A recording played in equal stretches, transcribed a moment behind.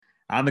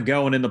On the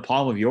go and in the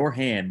palm of your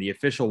hand, the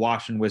official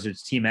Washington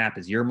Wizards team app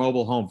is your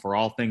mobile home for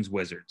all things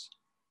Wizards.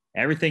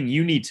 Everything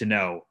you need to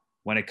know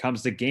when it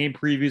comes to game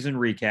previews and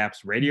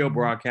recaps, radio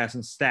broadcasts,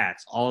 and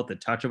stats, all at the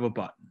touch of a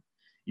button.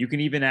 You can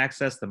even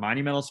access the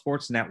Monumental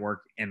Sports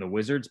Network and the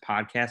Wizards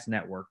Podcast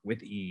Network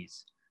with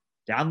ease.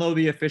 Download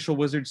the official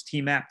Wizards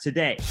team app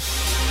today.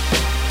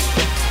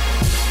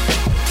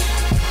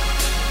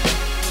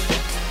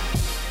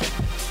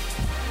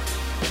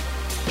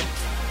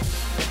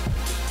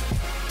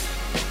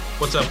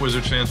 What's up,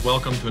 Wizards fans?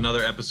 Welcome to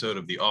another episode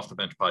of the Off the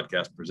Bench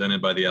podcast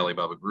presented by the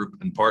Alibaba Group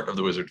and part of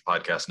the Wizards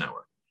Podcast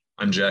Network.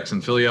 I'm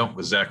Jackson Filio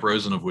with Zach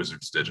Rosen of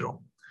Wizards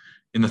Digital.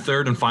 In the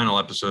third and final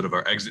episode of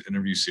our exit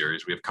interview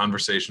series, we have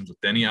conversations with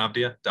Deni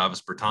Avdija,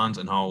 Davis Bertans,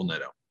 and Raul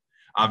Neto.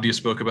 Avdija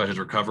spoke about his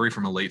recovery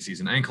from a late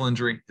season ankle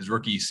injury, his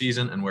rookie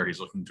season, and where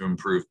he's looking to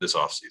improve this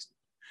offseason.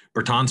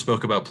 Bertans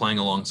spoke about playing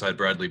alongside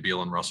Bradley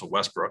Beal and Russell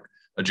Westbrook,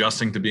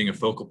 adjusting to being a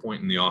focal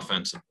point in the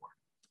offense, and more.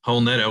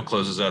 Raul Neto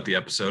closes out the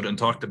episode and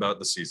talked about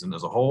the season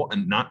as a whole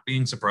and not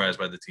being surprised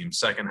by the team's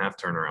second half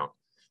turnaround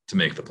to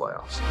make the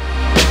playoffs.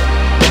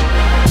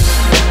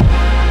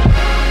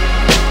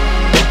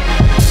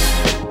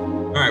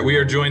 All right, we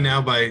are joined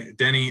now by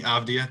Deni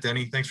Avdija.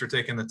 Deni, thanks for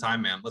taking the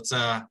time, man. Let's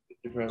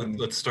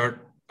start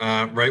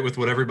right with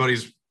what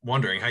everybody's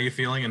wondering. How you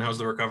feeling and how's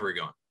the recovery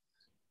going?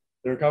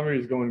 The recovery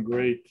is going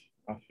great.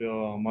 I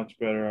feel much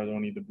better. I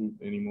don't need the boot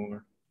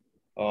anymore.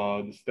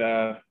 The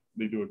staff,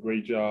 they do a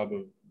great job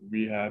of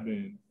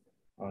rehabbing,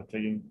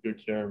 taking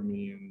good care of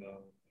me. And,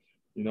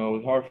 it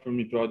was hard for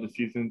me throughout the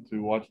season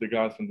to watch the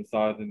guys from the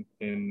side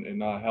and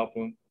not help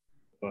them.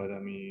 But, I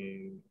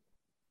mean,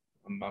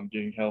 I'm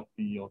getting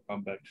healthy. I'll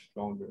come back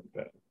stronger and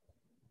better.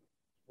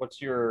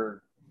 What's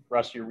your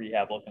rest of your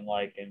rehab looking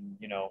like? And,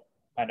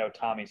 I know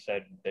Tommy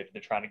said they're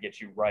trying to get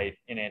you right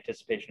in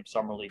anticipation of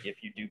Summer League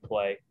if you do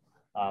play.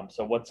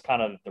 So what's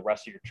kind of the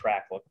rest of your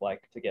track look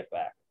like to get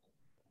back?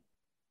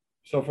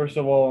 So first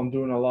of all, I'm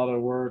doing a lot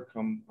of work.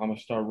 I'm gonna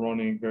start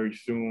running very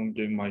soon,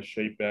 getting my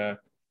shape back.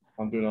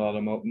 I'm doing a lot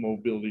of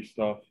mobility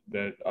stuff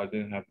that I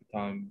didn't have the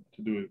time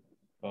to do it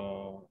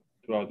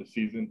throughout the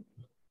season.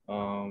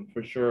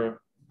 For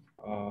sure,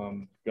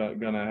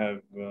 gonna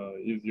have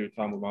easier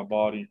time with my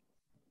body.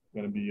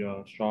 Gonna be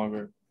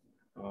stronger.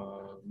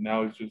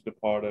 Now it's just a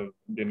part of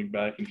getting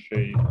back in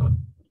shape,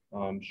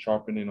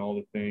 sharpening all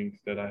the things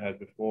that I had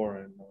before,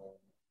 and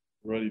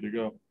ready to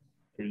go,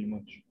 pretty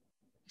much.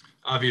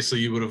 Obviously,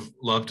 you would have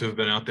loved to have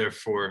been out there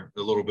for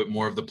a little bit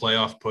more of the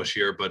playoff push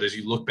here. But as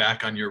you look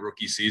back on your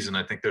rookie season,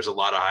 I think there's a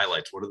lot of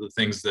highlights. What are the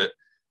things that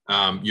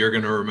you're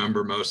going to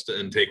remember most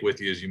and take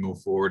with you as you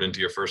move forward into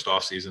your first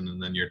offseason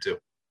and then year two?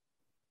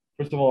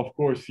 First of all, of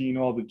course, seeing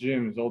all the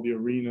gyms, all the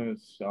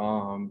arenas,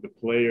 the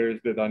players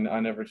that I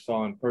never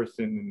saw in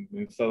person,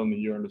 and suddenly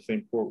you're on the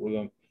same court with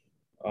them.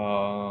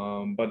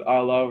 But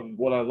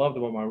what I loved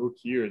about my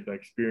rookie year is the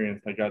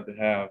experience I got to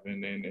have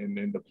and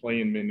the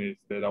playing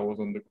minutes that I was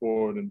on the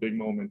court and big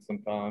moments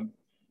sometimes.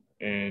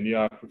 And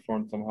yeah, I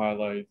performed some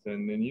highlights.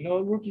 And then,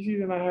 rookie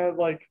season, I had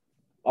like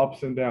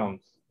ups and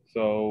downs.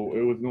 So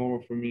it was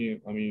normal for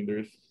me. I mean,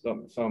 there's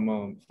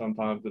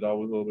sometimes that I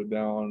was a little bit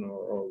down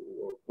or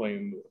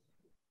playing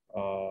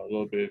a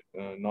little bit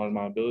not in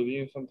my ability.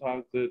 And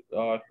sometimes that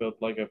I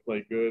felt like I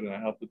played good and I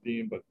helped the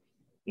team. But,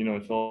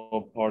 it's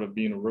all part of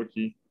being a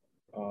rookie.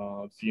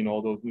 Seeing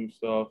all those new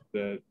stuff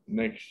that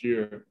next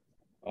year,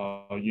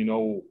 you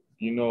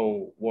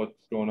know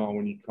what's going on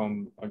when you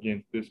come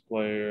against this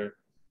player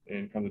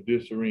and come to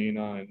this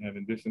arena and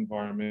having this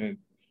environment.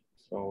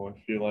 So I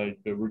feel like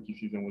the rookie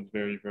season was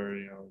very,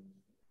 very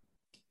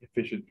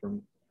efficient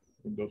from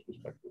those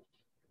perspectives.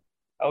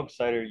 How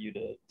excited are you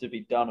to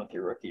be done with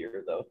your rookie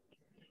year, though?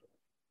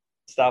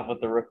 Stop with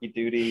the rookie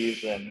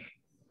duties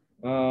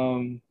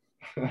and.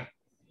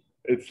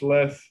 It's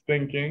less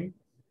thinking.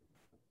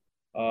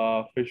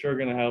 For sure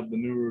gonna have the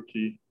new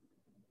rookie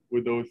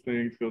with those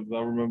things because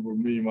I remember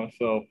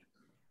myself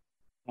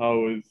how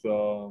was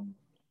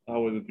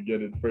it to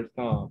get it the first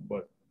time.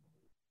 But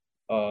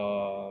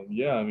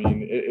yeah, I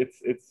mean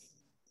it's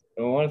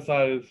on one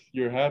side is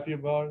you're happy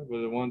about it,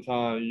 but at one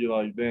time you're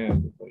like,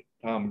 damn, it's like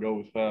time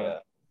goes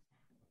fast.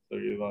 Yeah. So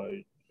you're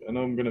like, I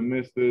know I'm gonna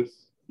miss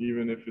this,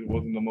 even if it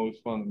wasn't the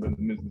most fun. I'm gonna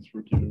miss this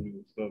rookie duties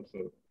and stuff.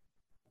 So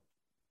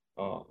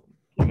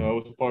it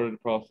was a part of the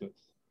process.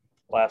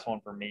 Last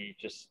one for me,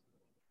 just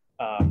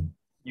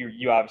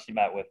you obviously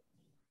met with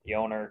the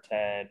owner,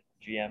 Ted,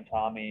 GM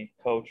Tommy,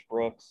 Coach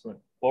Brooks.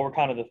 What were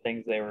kind of the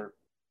things they were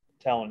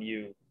telling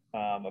you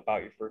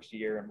about your first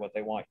year and what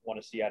they want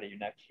to see out of you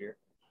next year?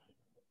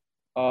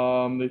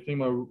 They think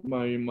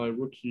my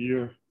rookie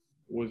year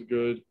was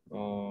good.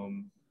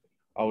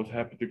 I was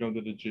happy to come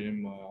to the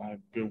gym. I have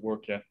good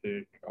work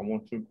ethic. I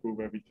want to improve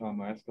every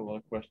time. I ask a lot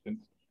of questions.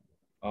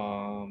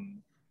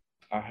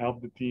 I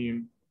help the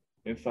team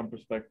in some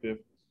perspective.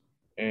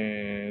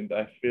 And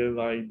I feel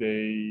like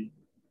they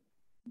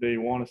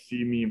want to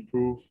see me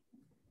improve.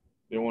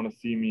 They want to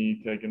see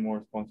me taking more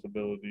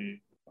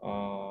responsibility,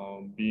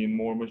 being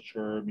more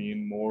mature,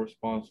 being more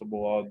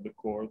responsible out of the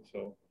court.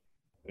 So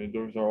And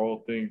those are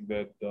all things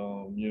that,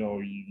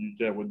 you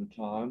get with the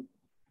time.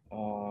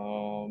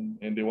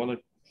 And they want to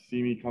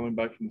see me coming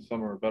back from the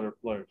summer a better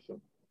player. So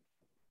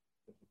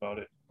that's about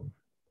it.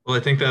 Well, I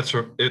think that's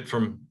it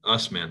from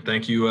us, man.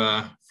 Thank you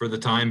for the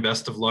time.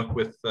 Best of luck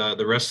with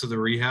the rest of the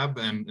rehab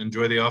and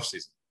enjoy the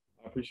offseason.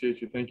 I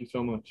appreciate you. Thank you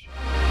so much.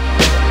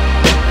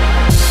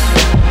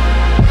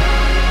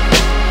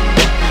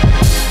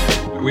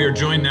 We are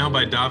joined now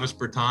by Davis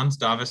Bertans.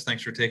 Davis,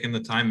 thanks for taking the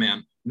time,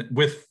 man.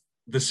 With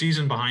the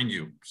season behind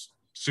you,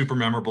 super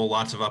memorable,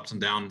 lots of ups and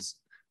downs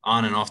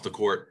on and off the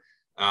court.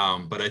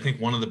 But I think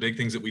one of the big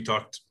things that we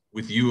talked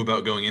with you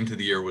about going into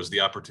the year was the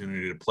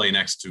opportunity to play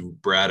next to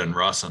Brad and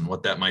Russ and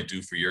what that might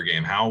do for your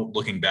game. How,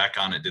 looking back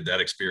on it, did that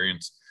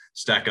experience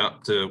stack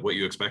up to what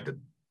you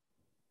expected?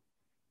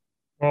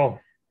 Well,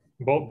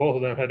 both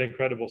of them had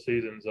incredible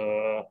seasons,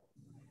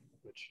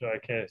 which I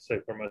can't say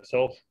for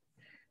myself,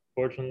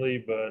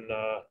 fortunately. But,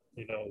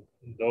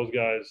 those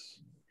guys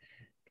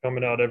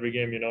coming out every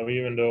game,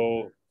 even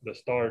though the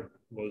start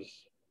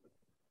was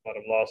a lot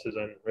of losses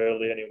and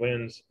rarely any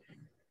wins,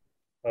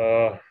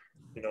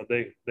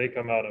 they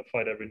come out and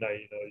fight every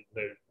night.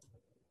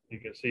 You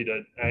can see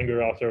that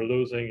anger after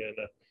losing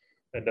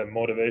and the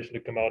motivation to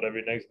come out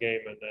every next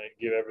game and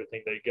give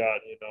everything they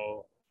got.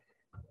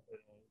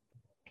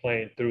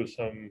 Playing through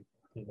some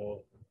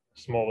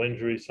small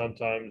injuries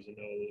sometimes.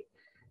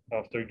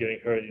 After getting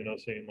hurt,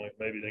 seeing like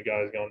maybe the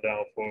guy's gone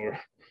down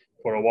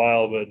for a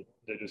while, but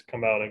they just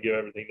come out and give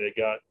everything they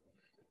got.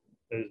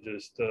 It's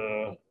just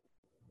the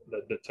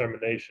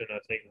determination, I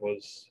think,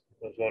 was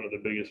one of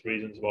the biggest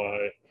reasons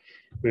why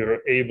we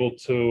were able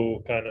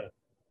to kind of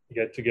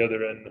get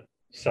together and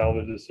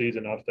salvage the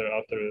season after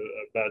a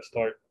bad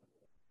start.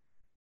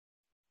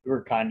 We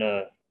were kind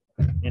of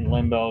in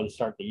limbo to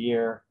start the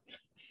year. I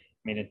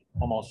mean, it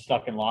almost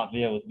stuck in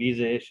Latvia with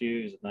visa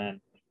issues, and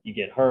then you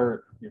get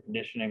hurt. Your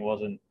conditioning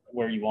wasn't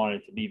where you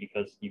wanted it to be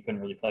because you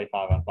couldn't really play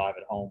 5-on-5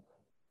 at home.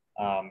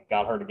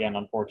 Got hurt again,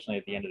 unfortunately,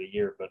 at the end of the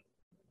year. But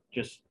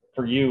just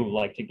for you,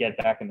 like, to get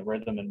back in the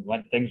rhythm and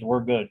when things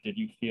were good, did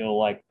you feel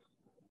like,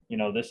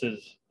 this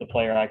is the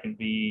player I can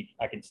be,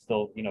 I can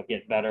still,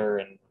 get better?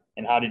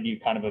 And how did you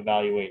kind of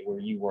evaluate where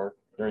you were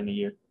during the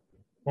year?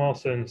 Well,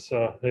 since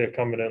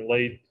coming in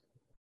late,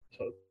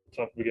 so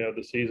tough beginning of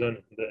the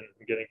season, then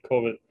getting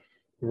COVID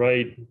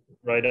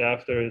right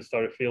after, it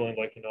started feeling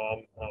like,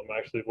 I'm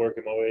actually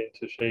working my way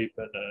into shape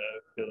and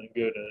feeling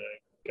good and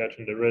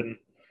catching the rhythm.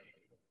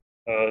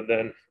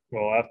 Then,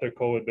 after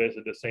COVID,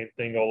 basically the same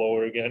thing all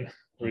over again,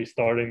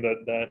 restarting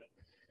that.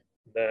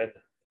 Then,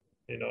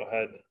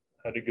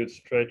 had a good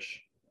stretch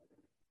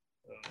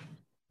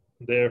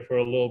there for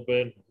a little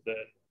bit. Then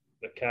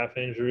the calf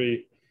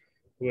injury,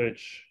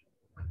 which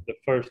the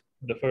first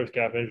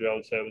calf injury, I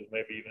would say, was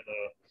maybe even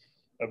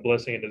a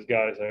blessing in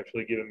disguise,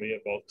 actually giving me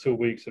about 2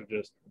 weeks of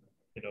just,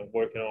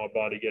 working on my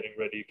body, getting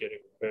ready, getting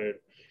prepared,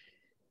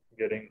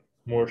 getting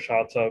more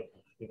shots up,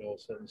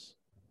 since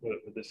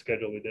with this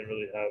schedule, we didn't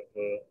really have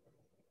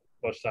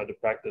much time to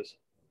practice.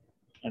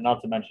 And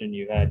not to mention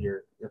you had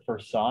your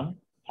first son.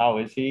 How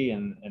is he,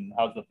 and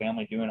how's the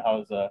family doing?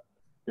 How's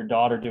your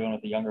daughter doing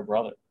with the younger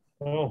brother?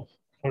 Oh,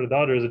 for the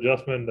daughter's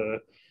adjustment,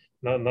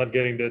 not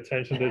getting the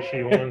attention that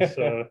she wants,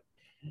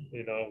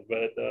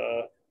 but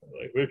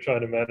like, we're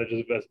trying to manage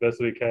as best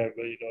we can.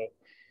 But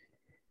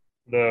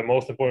the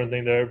most important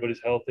thing that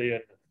everybody's healthy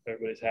and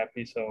everybody's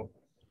happy. So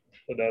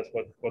that's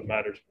what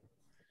matters.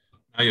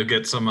 Now you'll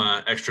get some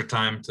extra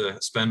time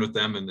to spend with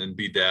them and then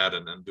be dad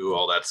and then do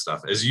all that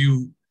stuff. As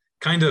you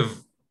kind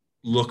of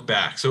look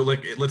back, so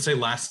like, let's say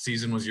last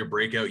season was your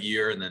breakout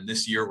year, and then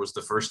this year was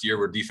the first year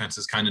where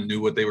defenses kind of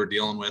knew what they were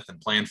dealing with and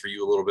planned for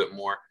you a little bit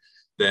more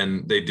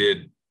than they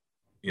did,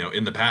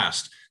 in the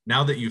past.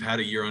 Now that you've had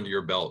a year under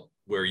your belt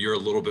where you're a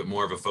little bit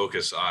more of a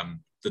focus on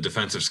the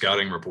defensive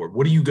scouting report,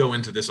 what do you go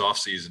into this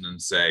offseason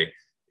and say,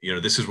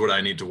 this is what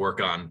I need to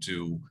work on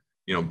to,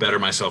 better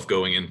myself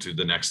going into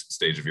the next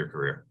stage of your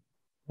career?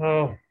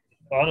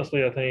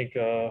 Honestly, I think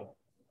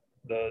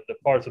the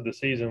parts of the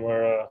season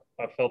where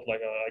I felt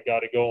like I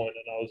got it going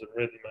and I was in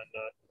rhythm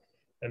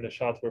and the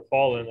shots were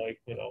falling, like,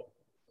 when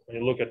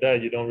you look at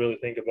that, you don't really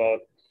think about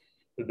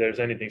that there's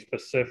anything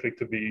specific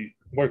to be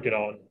working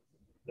on.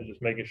 And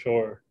just making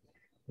sure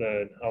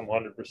that I'm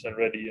 100%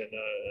 ready and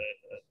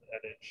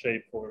in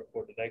shape for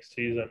the next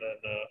season.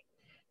 And I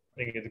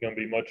think it's going to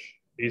be much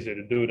easier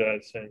to do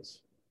that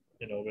since,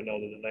 we know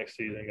that the next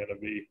season is going to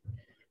be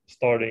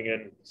starting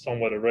in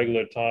somewhat a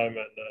regular time,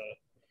 and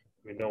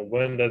we know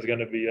when that's going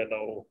to be. I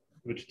know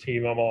which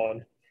team I'm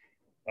on.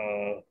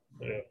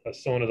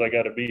 As soon as I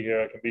got to be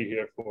here, I can be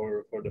here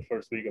for the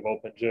first week of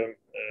open gym,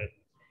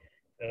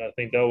 and I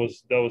think that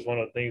was one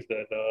of the things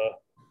that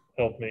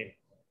helped me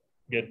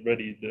get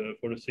ready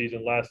for the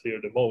season last year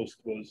the most,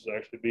 was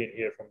actually being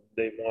here from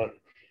day one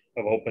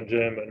of open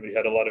gym, and we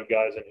had a lot of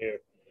guys in here,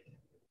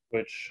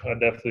 which I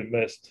definitely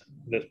missed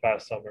this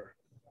past summer.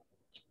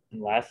 And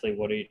lastly,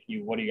 what do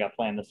you got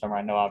planned this summer?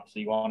 I know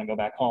obviously you want to go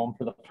back home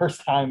for the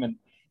first time, and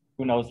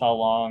who knows how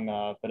long.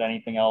 But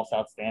anything else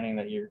outstanding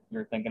that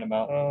you're thinking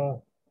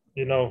about?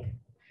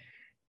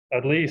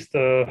 At least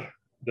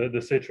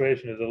the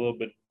situation is a little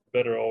bit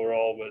better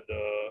overall. But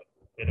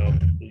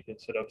you can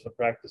set up some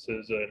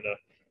practices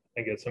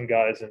and get some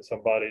guys and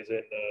some bodies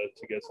in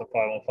to get some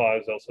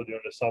 5-on-5s also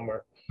during the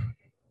summer.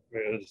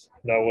 Because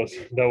that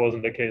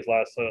wasn't the case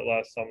last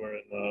summer,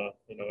 and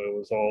it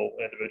was all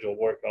individual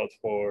workouts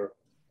for.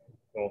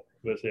 Well,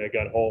 basically, I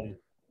got home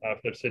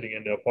after sitting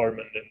in the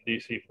apartment in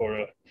DC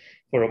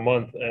for a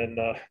month, and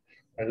I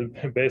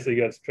basically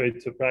got straight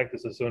to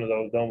practice as soon as I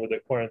was done with the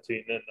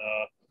quarantine,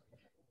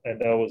 and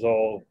that was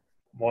all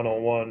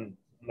one-on-one,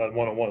 not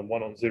one-on-one,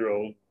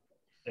 1-on-0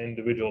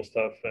 individual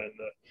stuff, and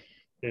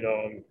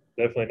I'm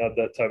definitely not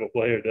that type of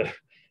player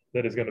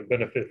that is going to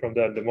benefit from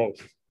that the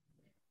most.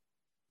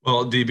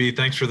 Well, DB,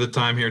 thanks for the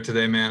time here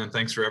today, man, and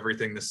thanks for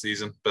everything this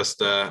season.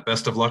 Best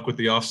of luck with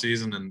the off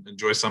season, and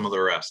enjoy some of the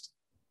rest.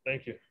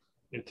 Thank you.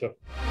 You too.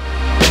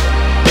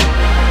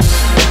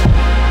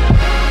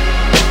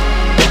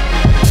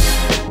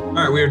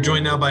 All right, we are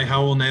joined now by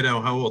Raul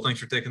Neto. Raul, thanks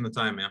for taking the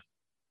time, man.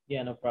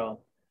 Yeah, no problem.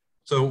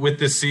 So with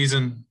this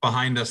season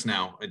behind us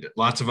now,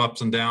 lots of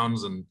ups and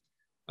downs and,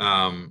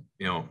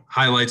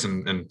 highlights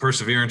and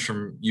perseverance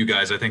from you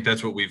guys. I think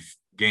that's what we've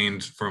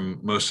gained from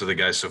most of the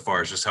guys so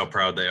far, is just how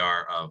proud they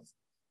are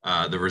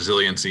of the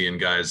resiliency and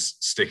guys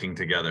sticking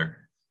together.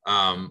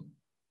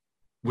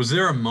 Was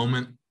there a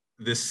moment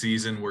this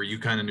season where you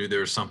kind of knew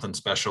there was something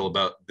special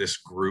about this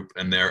group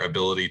and their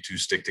ability to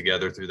stick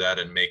together through that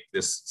and make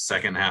this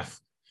second half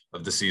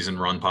of the season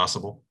run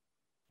possible?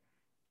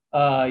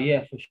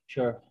 Yeah, for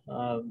sure.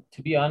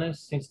 To be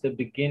honest, since the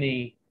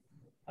beginning,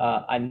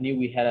 I knew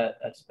we had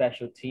a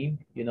special team,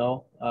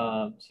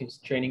 since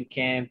training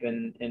camp.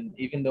 And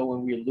even though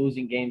when we were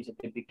losing games at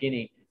the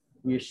beginning,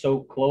 we were so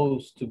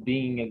close to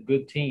being a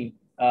good team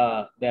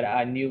that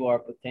I knew our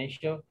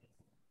potential.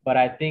 But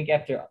I think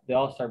after the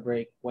All-Star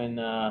break, when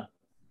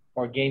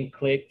our game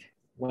clicked,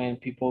 when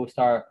people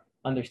start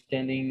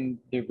understanding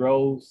the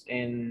roles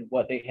and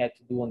what they had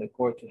to do on the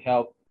court to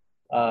help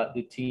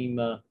the team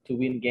to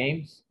win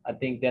games, I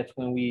think that's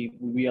when we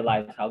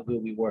realized how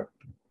good we were.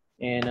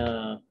 And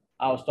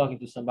I was talking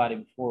to somebody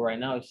before. Right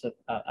now, it's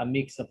a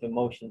mix of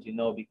emotions,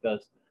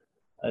 because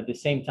at the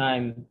same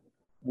time,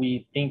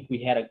 we think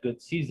we had a good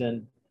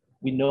season.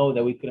 We know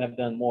that we could have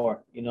done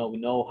more. We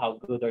know how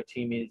good our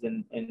team is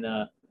and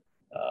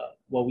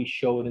what we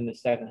showed in the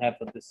second half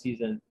of the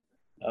season.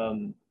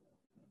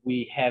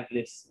 We have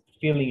this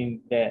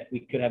feeling that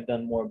we could have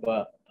done more,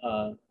 but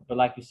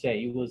like you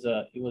say, it was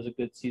a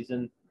good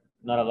season.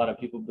 Not a lot of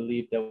people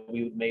believed that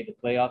we would make the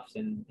playoffs,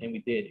 and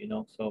we did.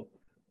 So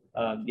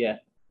yeah,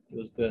 it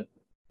was good.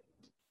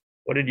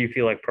 What did you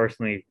feel like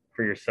personally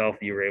for yourself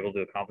that you were able to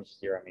accomplish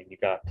this year? I mean, you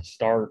got to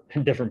start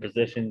in different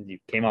positions. You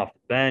came off the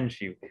bench.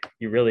 You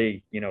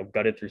really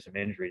gutted through some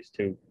injuries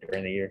too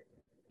during the year.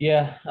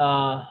 Yeah,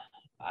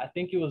 I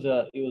think it was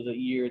a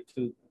year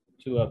to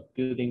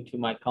building to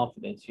my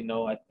confidence.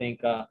 I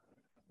think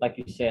like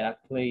you said, I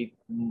played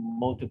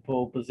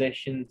multiple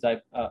positions.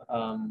 I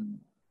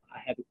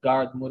had to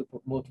guard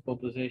multiple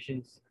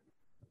positions,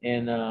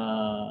 and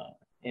I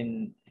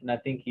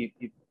think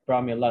it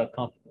brought me a lot of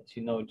confidence.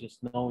 Just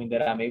knowing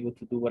that I'm able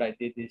to do what I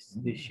did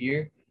this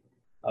year.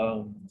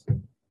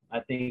 I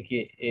think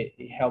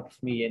it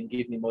helps me and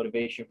gives me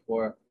motivation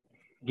for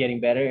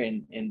getting better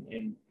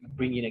and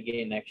bringing a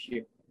game next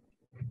year.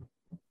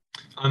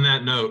 On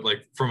that note,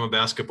 like from a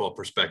basketball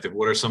perspective,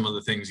 what are some of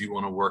the things you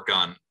want to work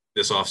on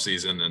this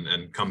offseason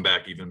and come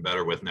back even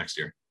better with next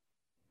year?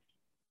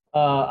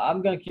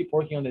 I'm going to keep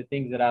working on the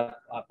things that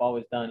I've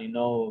always done.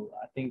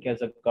 I think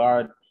as a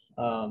guard,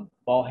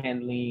 ball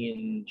handling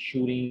and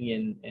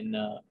shooting and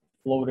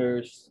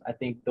floaters, I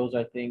think those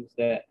are things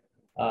that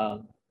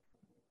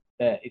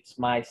it's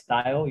my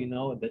style.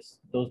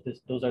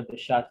 Those are the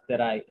shots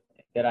that I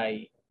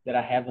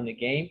have in the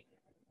game.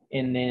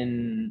 And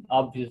then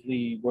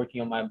obviously working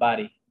on my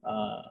body.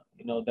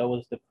 That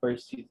was the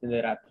first season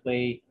that I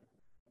played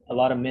a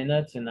lot of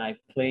minutes, and I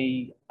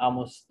play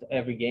almost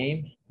every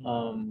game.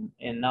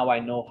 And now I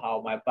know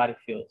how my body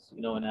feels,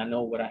 and I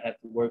know what I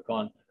have to work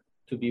on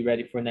to be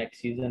ready for next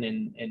season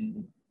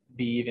and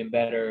be even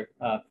better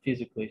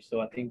physically.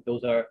 So I think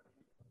those are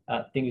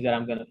things that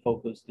I'm going to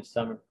focus this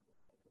summer.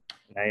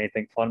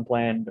 Anything fun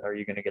planned? Are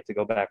you going to get to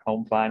go back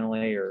home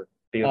finally, or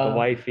be with the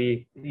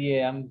wifey?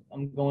 Yeah,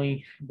 I'm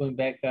going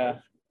back,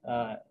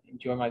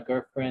 enjoy my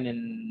girlfriend,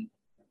 and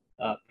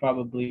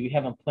probably we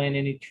haven't planned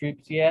any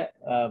trips yet,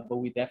 but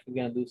we're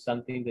definitely gonna do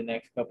something the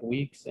next couple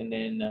weeks, and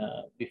then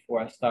before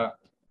I start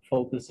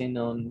focusing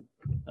on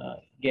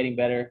getting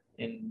better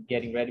and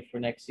getting ready for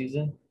next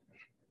season.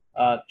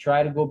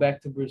 Try to go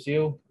back to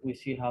Brazil. We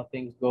see how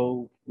things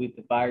go with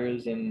the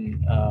virus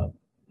and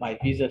my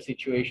visa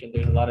situation.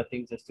 There's a lot of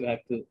things I still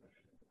have to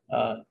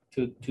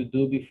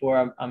do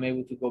before I'm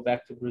able to go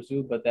back to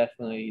Brazil, but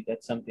definitely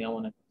that's something I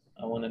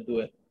want to do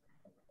it.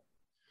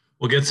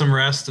 Well, get some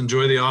rest,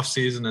 enjoy the off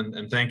season,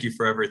 and thank you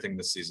for everything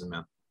this season,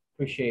 man.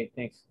 Appreciate it.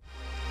 Thanks.